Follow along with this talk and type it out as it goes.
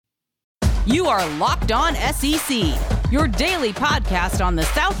You are Locked On SEC, your daily podcast on the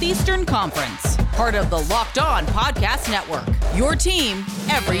Southeastern Conference. Part of the Locked On Podcast Network, your team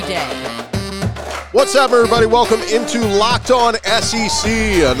every day. What's up, everybody? Welcome into Locked On SEC.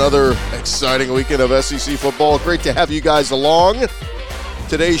 Another exciting weekend of SEC football. Great to have you guys along.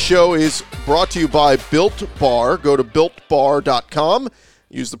 Today's show is brought to you by Built Bar. Go to BuiltBar.com.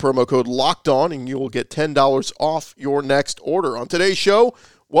 Use the promo code LOCKEDON, and you will get $10 off your next order. On today's show,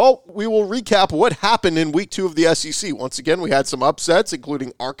 well, we will recap what happened in Week 2 of the SEC. Once again, we had some upsets,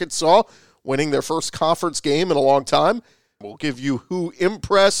 including Arkansas winning their first conference game in a long time. We'll give you who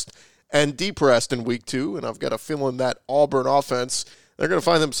impressed and depressed in Week 2, and I've got a feeling that Auburn offense, they're going to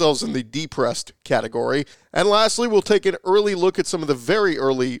find themselves in the depressed category. And lastly, we'll take an early look at some of the very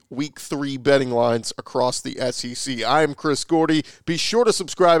early Week 3 betting lines across the SEC. I'm Chris Gordy. Be sure to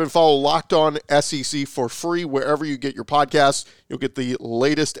subscribe and follow Locked On SEC for free wherever you get your podcasts. You'll get the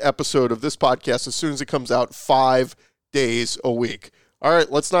latest episode of this podcast as soon as it comes out 5 days a week. All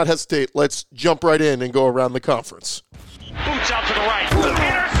right, let's not hesitate. Let's jump right in and go around the conference. Boots out to the right.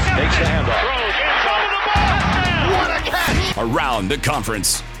 Intercepted. Takes the handoff. Throws into the ball. What a catch. Around the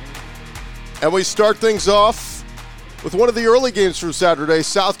conference. And we start things off with one of the early games from Saturday,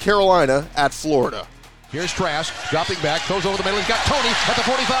 South Carolina at Florida. Here's Trask, dropping back, throws over the middle. He's got Tony at the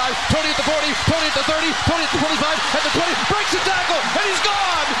 45, Tony at the 40, Tony at the 30, Tony at the 25, at the 20, breaks the tackle, and he's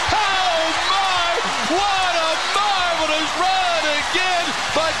gone! Oh my! What a marvelous run again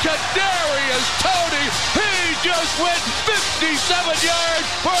by Kadarius Toney! He just went 57 yards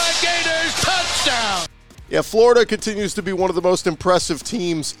for a Gators touchdown! Yeah, Florida continues to be one of the most impressive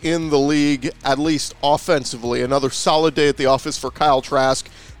teams in the league, at least offensively. Another solid day at the office for Kyle Trask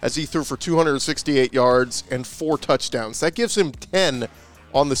as he threw for 268 yards and 4 touchdowns. That gives him 10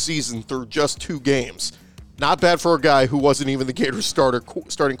 on the season through just 2 games. Not bad for a guy who wasn't even the Gators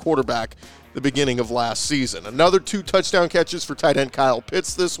starting quarterback the beginning of last season. Another 2 touchdown catches for tight end Kyle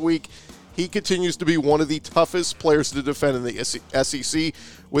Pitts this week. He continues to be one of the toughest players to defend in the SEC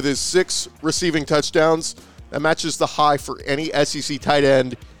with his 6 receiving touchdowns. That matches the high for any SEC tight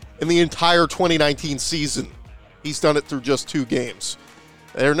end in the entire 2019 season. He's done it through just 2 games.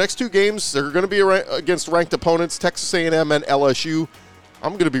 Their next 2 games, they're going to be against ranked opponents, Texas A&M and LSU.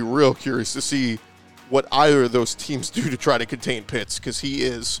 I'm going to be real curious to see what either of those teams do to try to contain Pitts because he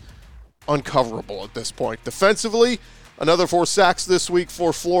is uncoverable at this point. Defensively, another 4 sacks this week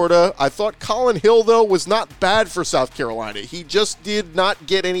for Florida. I thought Colin Hill, though, was not bad for South Carolina. He just did not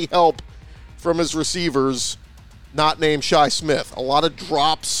get any help from his receivers, not named Shi Smith. A lot of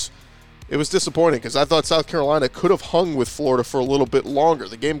drops. It was disappointing because I thought South Carolina could have hung with Florida for a little bit longer.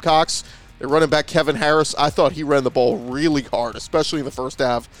 The Gamecocks, their running back Kevin Harris, I thought he ran the ball really hard, especially in the first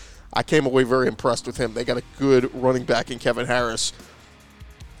half. I came away very impressed with him. They got a good running back in Kevin Harris.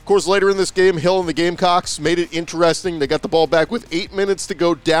 Of course, later in this game, Hill and the Gamecocks made it interesting. They got the ball back with 8 minutes to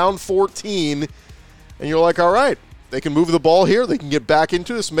go, down 14. And you're like, all right, they can move the ball here. They can get back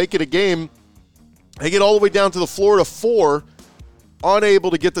into this, make it a game. They get all the way down to the Florida 4,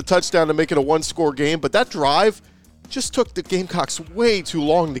 unable to get the touchdown to make it a 1-score game. But that drive just took the Gamecocks way too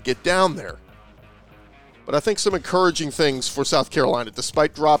long to get down there. But I think some encouraging things for South Carolina.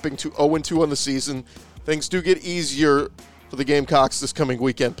 Despite dropping to 0-2 on the season, things do get easier for the Gamecocks this coming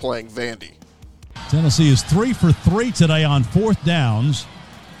weekend playing Vandy. Tennessee is 3 for 3 today on 4th downs,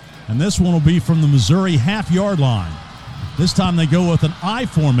 and this one will be from the Missouri half-yard line. This time they go with an I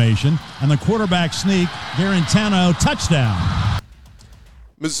formation, and the quarterback sneak, Garantano, touchdown.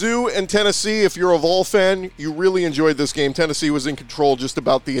 Mizzou and Tennessee, if you're a Vol fan, you really enjoyed this game. Tennessee was in control just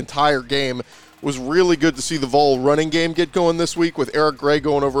about the entire game. It was really good to see the Vol running game get going this week with Eric Gray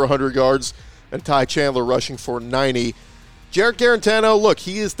going over 100 yards and Ty Chandler rushing for 90. Jarrett Garantano, look,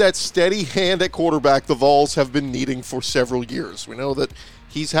 he is that steady hand at quarterback the Vols have been needing for several years. We know that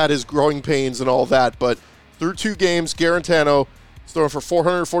he's had his growing pains and all that, but through 2 games, Garantano is throwing for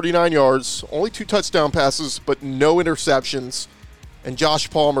 449 yards, only 2 touchdown passes, but no interceptions. And Josh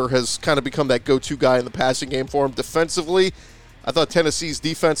Palmer has kind of become that go-to guy in the passing game for him. Defensively, I thought Tennessee's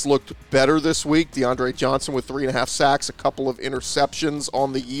defense looked better this week. DeAndre Johnson with 3.5 sacks, a couple of interceptions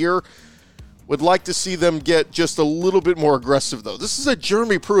on the year. Would like to see them get just a little bit more aggressive, though. This is a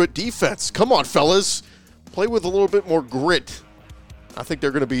Jeremy Pruitt defense. Come on, fellas. Play with a little bit more grit. I think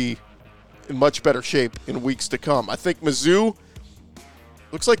they're going to be in much better shape in weeks to come. I think Mizzou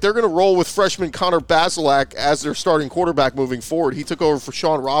looks like they're going to roll with freshman Connor Bazelak as their starting quarterback moving forward. He took over for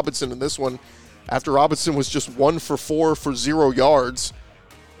Sean Robinson in this one after Robinson was just 1 for 4 for 0 yards.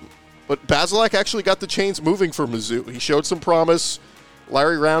 But Bazelak actually got the chains moving for Mizzou. He showed some promise.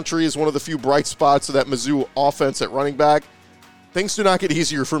 Larry Roundtree is one of the few bright spots of that Mizzou offense at running back. Things do not get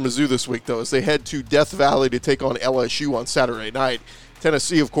easier for Mizzou this week, though, as they head to Death Valley to take on LSU on Saturday night.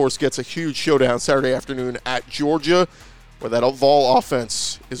 Tennessee, of course, gets a huge showdown Saturday afternoon at Georgia, where that Vol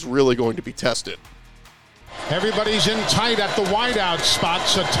offense is really going to be tested. Everybody's in tight at the wideout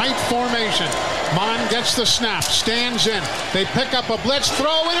spots, a tight formation. Mon gets the snap, stands in. They pick up a blitz,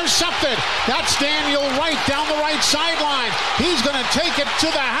 throw, intercepted. That's Daniel Wright down the right sideline. He's going to take it to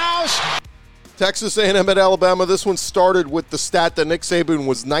the house. Texas A&M at Alabama. This one started with the stat that Nick Saban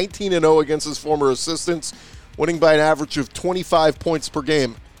was 19-0 against his former assistants, winning by an average of 25 points per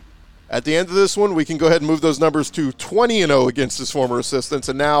game. At the end of this one, we can go ahead and move those numbers to 20-0 against his former assistants,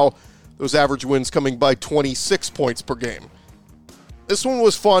 and now those average wins coming by 26 points per game. This one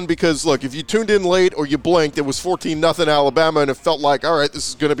was fun because, look, if you tuned in late or you blinked, it was 14-0 Alabama, and it felt like, all right, this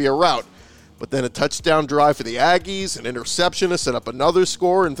is going to be a rout. But then a touchdown drive for the Aggies, an interception to set up another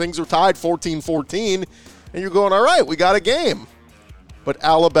score, and things are tied 14-14, and you're going, all right, we got a game. But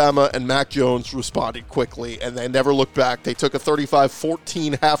Alabama and Mac Jones responded quickly, and they never looked back. They took a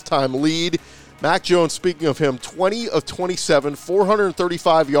 35-14 halftime lead. Mac Jones, speaking of him, 20 of 27,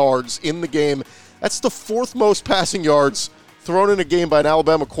 435 yards in the game. That's the fourth most passing yards thrown in a game by an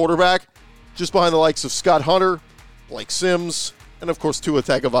Alabama quarterback, just behind the likes of Scott Hunter, Blake Sims, and, of course, Tua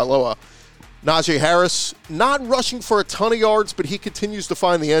Tagovailoa. Najee Harris, not rushing for a ton of yards, but he continues to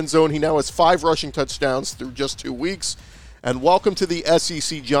find the end zone. He now has 5 rushing touchdowns through just 2 weeks. And welcome to the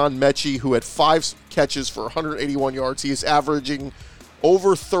SEC, John Mechie, who had 5 catches for 181 yards. He is averaging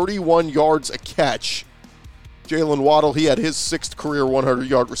over 31 yards a catch. Jalen Waddle, he had his 6th career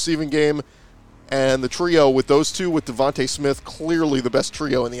 100-yard receiving game. And the trio with those two, with Devontae Smith, clearly the best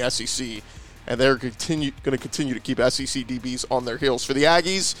trio in the SEC. And they're going to continue to keep SEC DBs on their heels. For the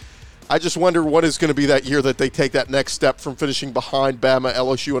Aggies, I just wonder what is going to be that year that they take that next step from finishing behind Bama,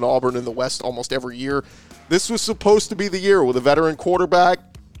 LSU, and Auburn in the West almost every year. This was supposed to be the year with a veteran quarterback,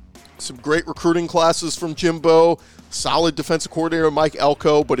 some great recruiting classes from Jimbo, solid defensive coordinator Mike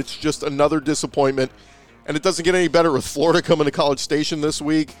Elko, but it's just another disappointment. And it doesn't get any better with Florida coming to College Station this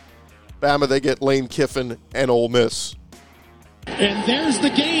week. Bama, they get Lane Kiffin and Ole Miss. And there's the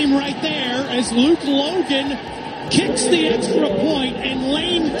game right there as Luke Logan kicks the extra point, and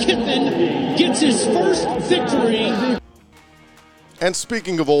Lane Kiffin gets his first victory. And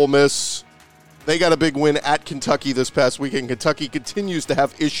speaking of Ole Miss, they got a big win at Kentucky this past weekend. Kentucky continues to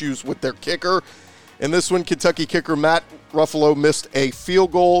have issues with their kicker. In this one, Kentucky kicker Matt Ruffalo missed a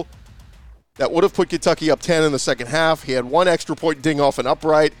field goal that would have put Kentucky up 10 in the second half. He had 1 extra point ding off an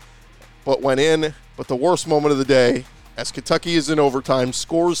upright, but went in. But the worst moment of the day, as Kentucky is in overtime,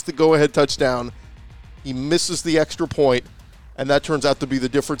 scores the go-ahead touchdown. He misses the extra point, and that turns out to be the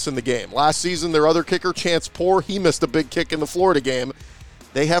difference in the game. Last season, their other kicker, Chance Poore, he missed a big kick in the Florida game.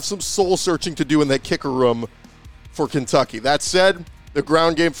 They have some soul-searching to do in that kicker room for Kentucky. That said, the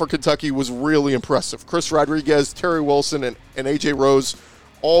ground game for Kentucky was really impressive. Chris Rodriguez, Terry Wilson, and A.J. Rose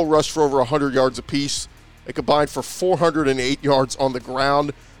all rushed for over 100 yards apiece. They combined for 408 yards on the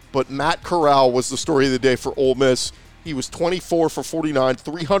ground, but Matt Corral was the story of the day for Ole Miss. He was 24 for 49,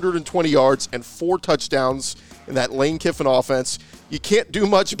 320 yards, and 4 touchdowns in that Lane Kiffin offense. You can't do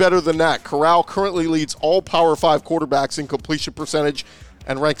much better than that. Corral currently leads all Power 5 quarterbacks in completion percentage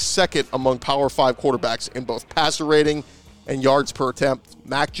and ranks second among Power 5 quarterbacks in both passer rating and yards per attempt.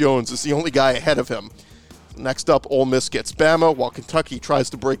 Mac Jones is the only guy ahead of him. Next up, Ole Miss gets Bama, while Kentucky tries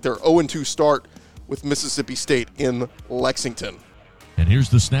to break their 0-2 start with Mississippi State in Lexington. And here's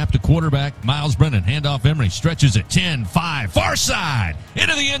the snap to quarterback, Miles Brennan. Handoff Emery, stretches it, 10-5, far side,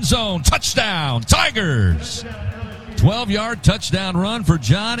 into the end zone, touchdown, Tigers. 12-yard touchdown run for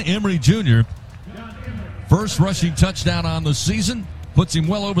John Emery Jr. First rushing touchdown on the season, puts him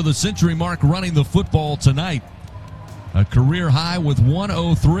well over the century mark running the football tonight. A career high with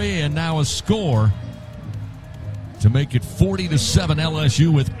 103 and now a score to make it 40-7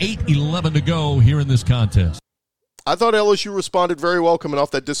 LSU with 8:11 to go here in this contest. I thought LSU responded very well coming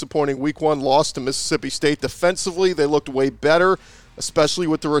off that disappointing Week 1 loss to Mississippi State. Defensively, they looked way better, especially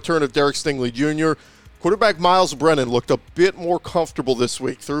with the return of Derek Stingley Jr. Quarterback Miles Brennan looked a bit more comfortable this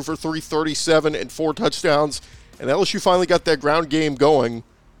week. 3 for 337 and 4 touchdowns. And LSU finally got that ground game going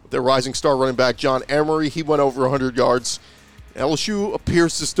with their rising star running back John Emery. He went over 100 yards. LSU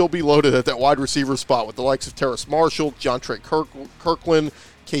appears to still be loaded at that wide receiver spot with the likes of Terrace Marshall, John Trey Kirkland,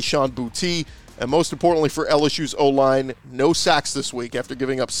 Kayshon Boutte. And most importantly for LSU's O-line, no sacks this week after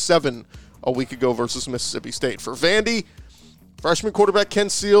giving up 7 a week ago versus Mississippi State. For Vandy, freshman quarterback Ken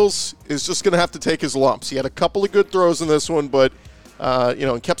Seals is just going to have to take his lumps. He had a couple of good throws in this one, but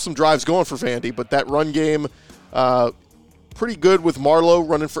and kept some drives going for Vandy. But that run game, pretty good with Marlowe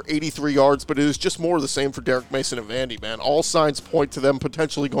running for 83 yards, but it is just more of the same for Derek Mason and Vandy, man. All signs point to them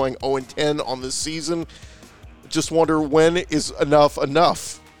potentially going 0-10 on this season. Just wonder, when is enough?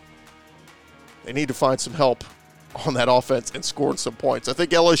 They need to find some help on that offense and scoring some points. I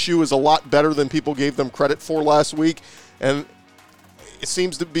think LSU is a lot better than people gave them credit for last week, and it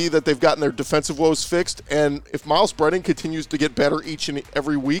seems to be that they've gotten their defensive woes fixed, and if Miles Brennan continues to get better each and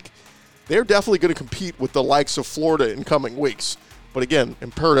every week, they're definitely going to compete with the likes of Florida in coming weeks. But again,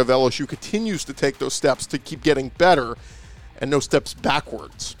 imperative LSU continues to take those steps to keep getting better and no steps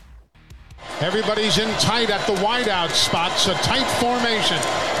backwards. Everybody's in tight at the wideout spots, a tight formation.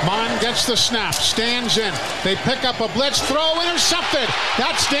 Mon gets the snap, stands in. They pick up a blitz, throw, intercepted.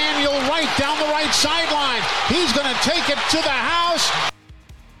 That's Daniel Wright down the right sideline. He's going to take it to the house.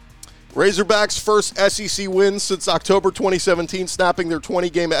 Razorbacks' first SEC win since October 2017, snapping their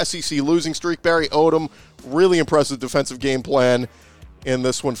 20-game SEC losing streak. Barry Odom, really impressive defensive game plan in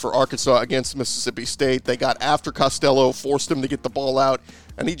this one for Arkansas against Mississippi State. They got after Costello, forced him to get the ball out,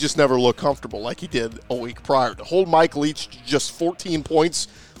 and he just never looked comfortable like he did a week prior. To hold Mike Leach to just 14 points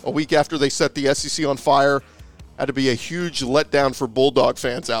a week after they set the SEC on fire had to be a huge letdown for Bulldog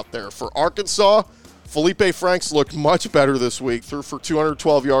fans out there. For Arkansas, Felipe Franks looked much better this week, threw for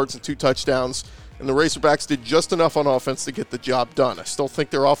 212 yards and 2 touchdowns, and the Razorbacks did just enough on offense to get the job done. I still think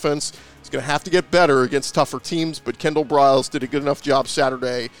their offense is going to have to get better against tougher teams, but Kendall Briles did a good enough job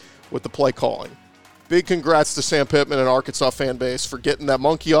Saturday with the play calling. Big congrats to Sam Pittman and Arkansas fan base for getting that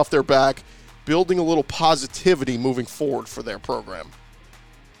monkey off their back, building a little positivity moving forward for their program.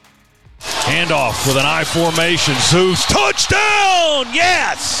 Handoff with an I formation. Zeus, touchdown!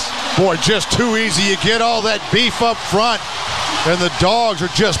 Yes! Boy, just too easy. You get all that beef up front, and the Dogs are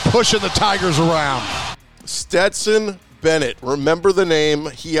just pushing the Tigers around. Stetson Bennett, remember the name.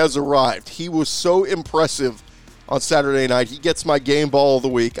 He has arrived. He was so impressive on Saturday night. He gets my game ball of the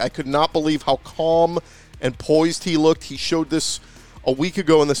week. I could not believe how calm and poised he looked. He showed this a week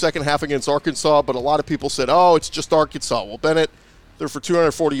ago in the second half against Arkansas, but a lot of people said, oh, it's just Arkansas. Well, Bennett, they're for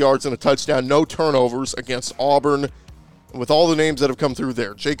 240 yards and a touchdown, no turnovers against Auburn. And with all the names that have come through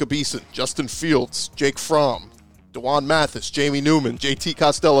there, Jacob Eason, Justin Fields, Jake Fromm, DeJuan Mathis, Jamie Newman, JT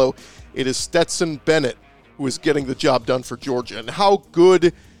Costello, it is Stetson Bennett who is getting the job done for Georgia. And how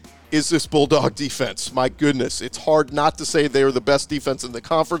good is this Bulldog defense? My goodness, it's hard not to say they are the best defense in the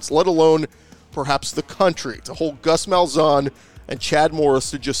conference, let alone perhaps the country. To hold Gus Malzahn and Chad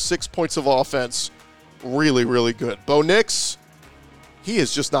Morris to just 6 points of offense, really, really good. Bo Nix, he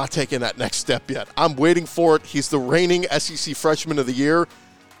is just not taking that next step yet. I'm waiting for it. He's the reigning SEC Freshman of the Year,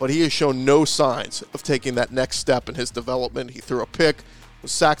 but he has shown no signs of taking that next step in his development. He threw a pick,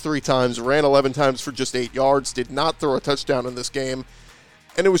 was sacked 3 times, ran 11 times for just 8 yards, did not throw a touchdown in this game,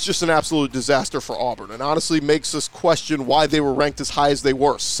 and it was just an absolute disaster for Auburn, and honestly makes us question why they were ranked as high as they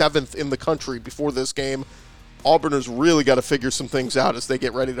were, 7th in the country before this game. Auburn has really got to figure some things out as they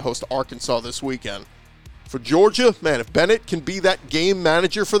get ready to host Arkansas this weekend. For Georgia, man, if Bennett can be that game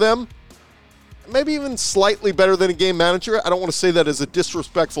manager for them, maybe even slightly better than a game manager. I don't want to say that as a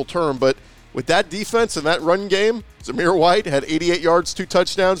disrespectful term, but with that defense and that run game, Zamir White had 88 yards, 2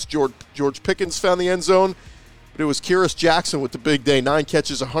 touchdowns. George Pickens found the end zone, but it was Kyrus Jackson with the big day, 9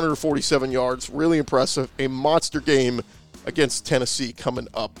 catches, 147 yards. Really impressive. A monster game against Tennessee coming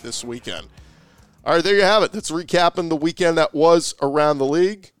up this weekend. All right, there you have it. That's recapping the weekend that was around the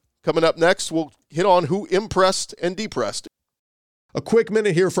league. Coming up next, we'll hit on who impressed and depressed. A quick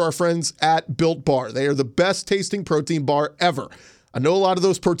minute here for our friends at Built Bar. They are the best tasting protein bar ever. I know a lot of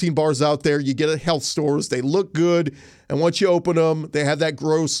those protein bars out there you get at health stores. They look good, and once you open them, they have that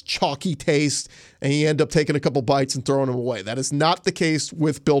gross, chalky taste, and you end up taking a couple bites and throwing them away. That is not the case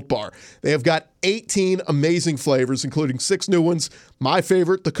with Built Bar. They have got 18 amazing flavors, including 6 new ones. My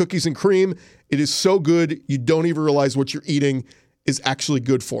favorite, the cookies and cream. It is so good, you don't even realize what you're eating is actually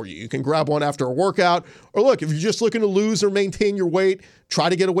good for you. You can grab one after a workout, or look, if you're just looking to lose or maintain your weight, try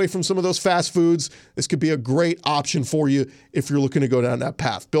to get away from some of those fast foods. This could be a great option for you if you're looking to go down that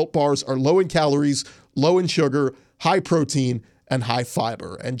path. Built Bars are low in calories, low in sugar, high protein, and high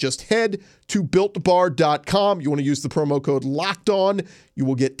fiber. And just head to BuiltBar.com. You want to use the promo code LOCKEDON. You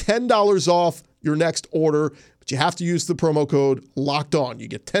will get $10 off your next order, but you have to use the promo code LOCKEDON. You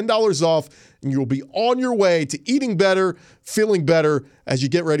get $10 off, and you'll be on your way to eating better, feeling better as you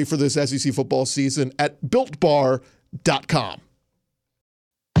get ready for this SEC football season at BuiltBar.com.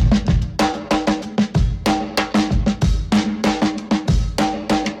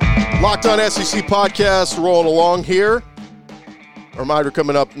 Locked On SEC podcast rolling along here. A reminder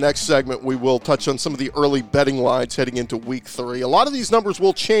coming up next segment, we will touch on some of the early betting lines heading into week 3. A lot of these numbers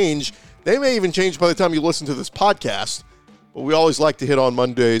will change. They may even change by the time you listen to this podcast. But we always like to hit on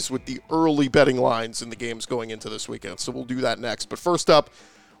Mondays with the early betting lines in the games going into this weekend. So we'll do that next. But first up,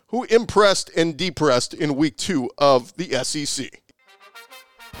 who impressed and depressed in week 2 of the SEC?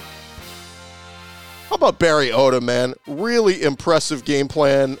 How about Barry Odom, man? Really impressive game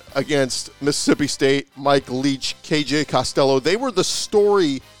plan against Mississippi State, Mike Leach, KJ Costello. They were the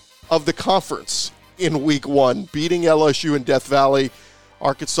story of the conference in week 1, beating LSU in Death Valley.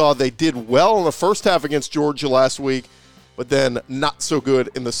 Arkansas, they did well in the first half against Georgia last week, but then not so good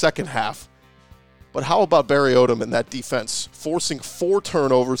in the second half. But how about Barry Odom and that defense, forcing 4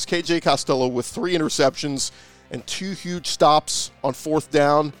 turnovers, KJ Costello with 3 interceptions and 2 huge stops on 4th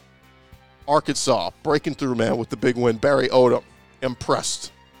down. Arkansas breaking through, man, with the big win. Barry Odom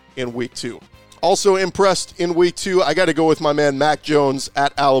impressed in week 2. Also impressed in week 2, I got to go with my man Mac Jones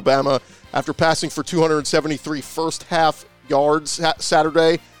at Alabama. After passing for 273 first half yards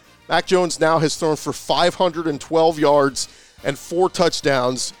Saturday, Mac Jones now has thrown for 512 yards and 4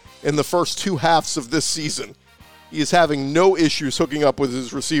 touchdowns in the first 2 halves of this season. He is having no issues hooking up with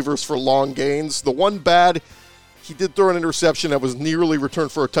his receivers for long gains. The one bad, he did throw an interception that was nearly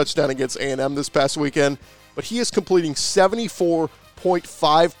returned for a touchdown against A&M this past weekend, but he is completing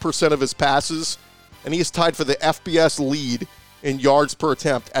 74.5% of his passes, and he is tied for the FBS lead in yards per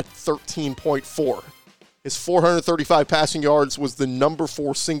attempt at 13.4. His 435 passing yards was the number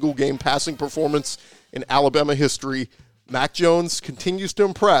 4 single-game passing performance in Alabama history. Mac Jones continues to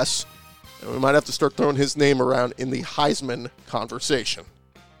impress, and we might have to start throwing his name around in the Heisman conversation.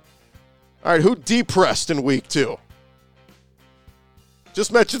 All right, who depressed in week 2?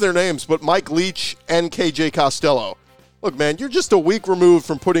 Just mentioned their names, but Mike Leach and KJ Costello. Look, man, you're just a week removed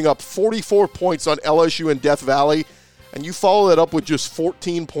from putting up 44 points on LSU in Death Valley, and you follow that up with just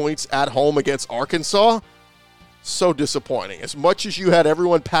 14 points at home against Arkansas? So disappointing. As much as you had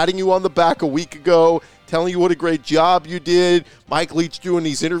everyone patting you on the back a week ago, telling you what a great job you did, Mike Leach doing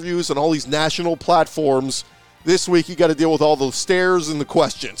these interviews on all these national platforms, this week you got to deal with all those stares and the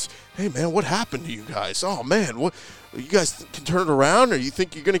questions. Hey, man, what happened to you guys? Oh, man, what? You guys can turn it around, or you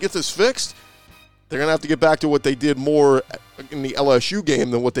think you're going to get this fixed? They're going to have to get back to what they did more in the LSU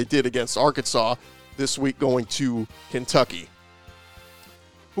game than what they did against Arkansas this week going to Kentucky.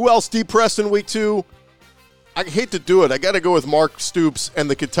 Who else depressed in week 2? I hate to do it. I got to go with Mark Stoops and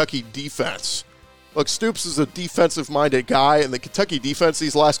the Kentucky defense. Look, Stoops is a defensive-minded guy, and the Kentucky defense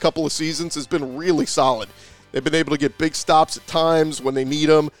these last couple of seasons has been really solid. They've been able to get big stops at times when they need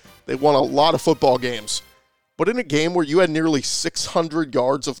them. They won a lot of football games. But in a game where you had nearly 600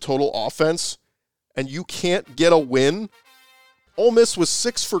 yards of total offense and you can't get a win, Ole Miss was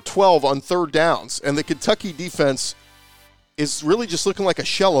 6 for 12 on 3rd downs, and the Kentucky defense is really just looking like a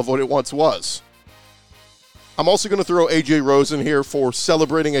shell of what it once was. I'm also going to throw A.J. Rose in here for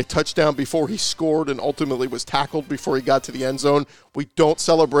celebrating a touchdown before he scored and ultimately was tackled before he got to the end zone. We don't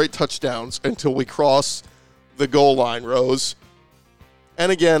celebrate touchdowns until we cross the goal line, Rose.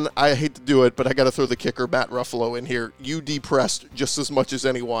 And again, I hate to do it, but I got to throw the kicker, Matt Ruffalo, in here. You depressed just as much as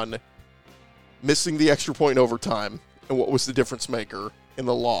anyone, missing the extra point in overtime, and what was the difference maker in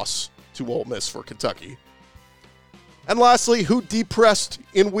the loss to Ole Miss for Kentucky. And lastly, who depressed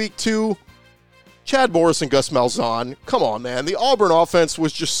in week 2? Chad Morris and Gus Malzahn. Come on, man. The Auburn offense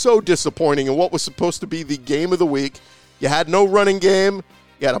was just so disappointing in what was supposed to be the game of the week. You had no running game.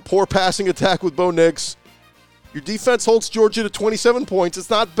 You had a poor passing attack with Bo Nix. Your defense holds Georgia to 27 points. It's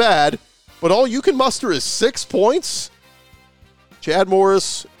not bad, but all you can muster is 6 points? Chad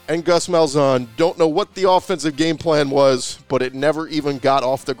Morris and Gus Malzahn don't know what the offensive game plan was, but it never even got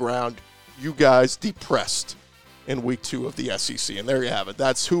off the ground. You guys depressed in week 2 of the SEC, and there you have it.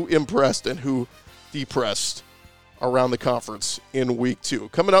 That's who impressed and who depressed around the conference in week 2.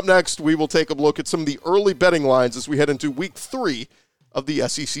 Coming up next, we will take a look at some of the early betting lines as we head into week 3 of the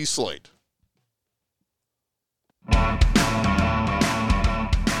SEC slate.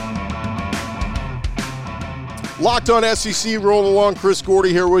 Locked on SEC, rolling along. Chris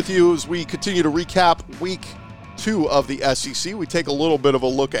Gordy here with you as we continue to recap week 2 of the SEC. We take a little bit of a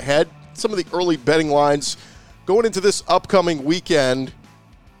look ahead. Some of the early betting lines going into this upcoming weekend.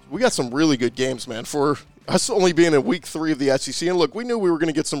 We got some really good games, man, for us only being in week 3 of the SEC. And look, we knew we were going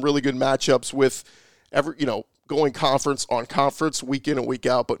to get some really good matchups with going conference on conference week in and week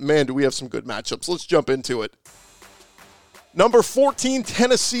out. But man, do we have some good matchups. Let's jump into it. Number 14,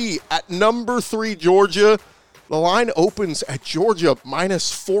 Tennessee at number 3, Georgia. The line opens at Georgia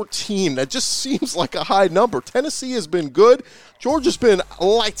minus 14. That just seems like a high number. Tennessee has been good. Georgia's been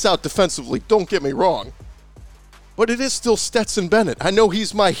lights out defensively, don't get me wrong. But it is still Stetson Bennett. I know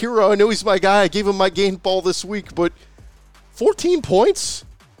he's my hero. I know he's my guy. I gave him my game ball this week. But 14 points?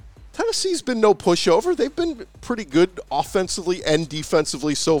 Tennessee's been no pushover. They've been pretty good offensively and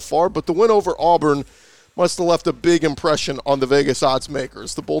defensively so far, but the win over Auburn must have left a big impression on the Vegas odds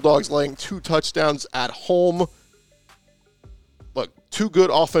makers. The Bulldogs laying 2 touchdowns at home. Look, 2 good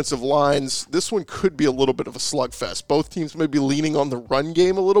offensive lines. This one could be a little bit of a slugfest. Both teams may be leaning on the run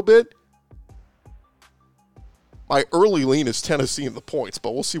game a little bit. My early lean is Tennessee in the points,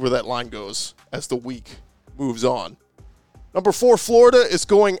 but we'll see where that line goes as the week moves on. Number 4, Florida is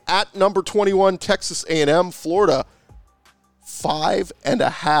going at number 21, Texas A&M. Florida,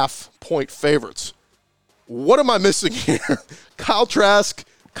 5.5-point favorites. What am I missing here? Kyle Trask,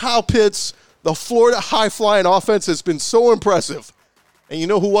 Kyle Pitts, the Florida high-flying offense has been so impressive. And you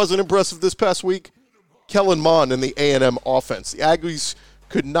know who wasn't impressive this past week? Kellen Mond and the A&M offense. The Aggies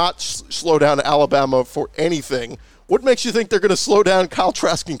could not slow down Alabama for anything. What makes you think they're going to slow down Kyle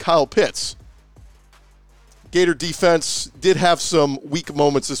Trask and Kyle Pitts? Gator defense did have some weak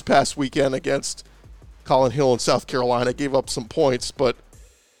moments this past weekend against Colin Hill in South Carolina. Gave up some points, but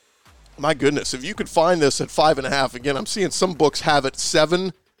my goodness, if you could find this at 5.5, again, I'm seeing some books have it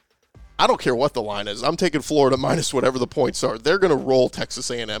 7. I don't care what the line is. I'm taking Florida minus whatever the points are. They're going to roll Texas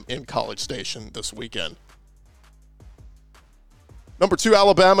A&M in College Station this weekend. Number 2,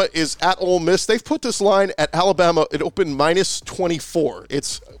 Alabama is at Ole Miss. They've put this line at Alabama. It opened minus 24.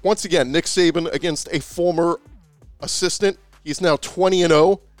 It's, once again, Nick Saban against a former assistant. He's now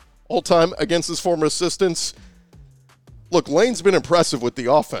 20-0 all-time against his former assistants. Look, Lane's been impressive with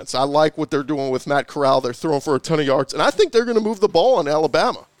the offense. I like what they're doing with Matt Corral. They're throwing for a ton of yards, and I think they're going to move the ball on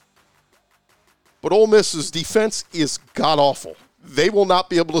Alabama. But Ole Miss's defense is god-awful. They will not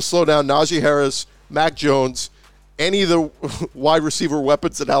be able to slow down Najee Harris, Mac Jones, any of the wide receiver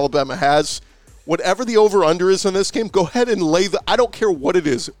weapons that Alabama has. Whatever the over-under is in this game, go ahead and lay I don't care what it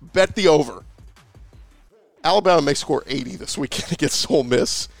is, bet the over. Alabama may score 80 this weekend against Ole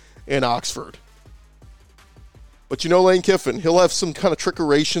Miss in Oxford. But you know Lane Kiffin, he'll have some kind of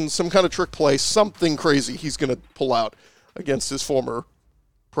trickeration, some kind of trick play, something crazy he's going to pull out against his former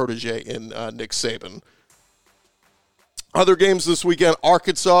protege in Nick Saban. Other games this weekend,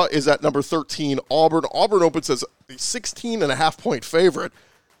 Arkansas is at number 13. Auburn opens as a 16.5-point favorite.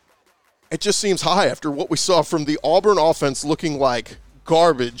 It just seems high after what we saw from the Auburn offense looking like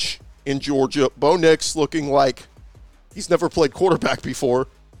garbage in Georgia. Bo Nix looking like he's never played quarterback before.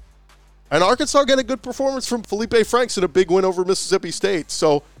 And Arkansas got a good performance from Felipe Franks in a big win over Mississippi State.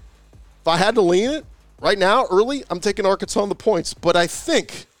 So if I had to lean it right now, early, I'm taking Arkansas on the points. But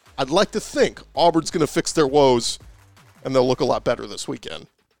I'd like to think Auburn's going to fix their woes and they'll look a lot better this weekend.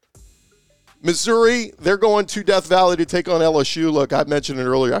 Missouri, they're going to Death Valley to take on LSU. Look, I mentioned it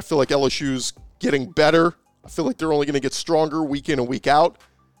earlier. I feel like LSU's getting better. I feel like they're only going to get stronger week in and week out.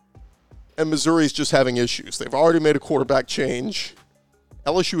 And Missouri's just having issues. They've already made a quarterback change.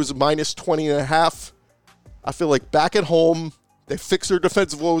 LSU is minus 20.5. I feel like back at home, they fix their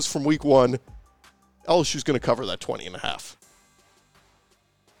defensive woes from week 1. LSU's going to cover that 20.5.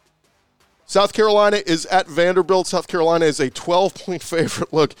 South Carolina is at Vanderbilt. South Carolina is a 12-point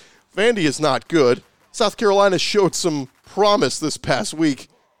favorite. Look, Vandy is not good. South Carolina showed some promise this past week.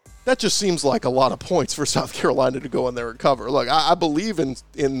 That just seems like a lot of points for South Carolina to go in there and cover. Look, I believe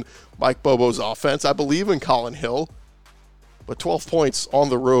in Mike Bobo's offense. I believe in Colin Hill. But 12 points on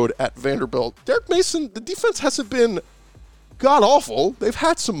the road at Vanderbilt. Derek Mason, the defense hasn't been god-awful. They've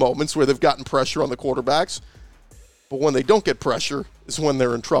had some moments where they've gotten pressure on the quarterbacks. But when they don't get pressure is when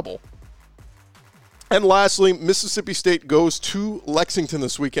they're in trouble. And lastly, Mississippi State goes to Lexington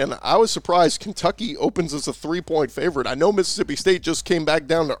this weekend. I was surprised Kentucky opens as a 3-point favorite. I know Mississippi State just came back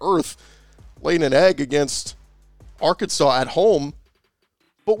down to earth, laying an egg against Arkansas at home.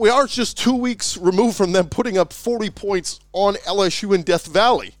 But we are just 2 weeks removed from them putting up 40 points on LSU in Death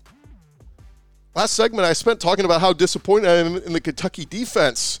Valley. Last segment I spent talking about how disappointed I am in the Kentucky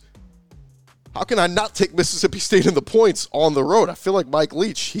defense. How can I not take Mississippi State in the points on the road? I feel like Mike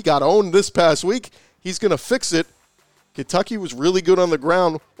Leach, he got owned this past week. He's going to fix it. Kentucky was really good on the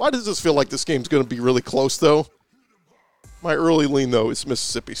ground. Why does this feel like this game's going to be really close, though? My early lean, though, is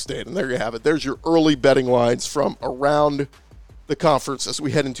Mississippi State. And there you have it. There's your early betting lines from around the conference as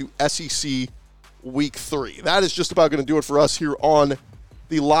we head into SEC Week 3. That is just about going to do it for us here on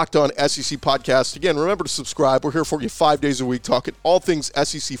the Locked On SEC podcast. Again, remember to subscribe. We're here for you 5 days a week talking all things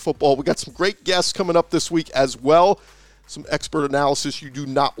SEC football. We got some great guests coming up this week as well. Some expert analysis you do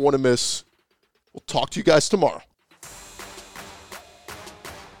not want to miss. We'll talk to you guys tomorrow.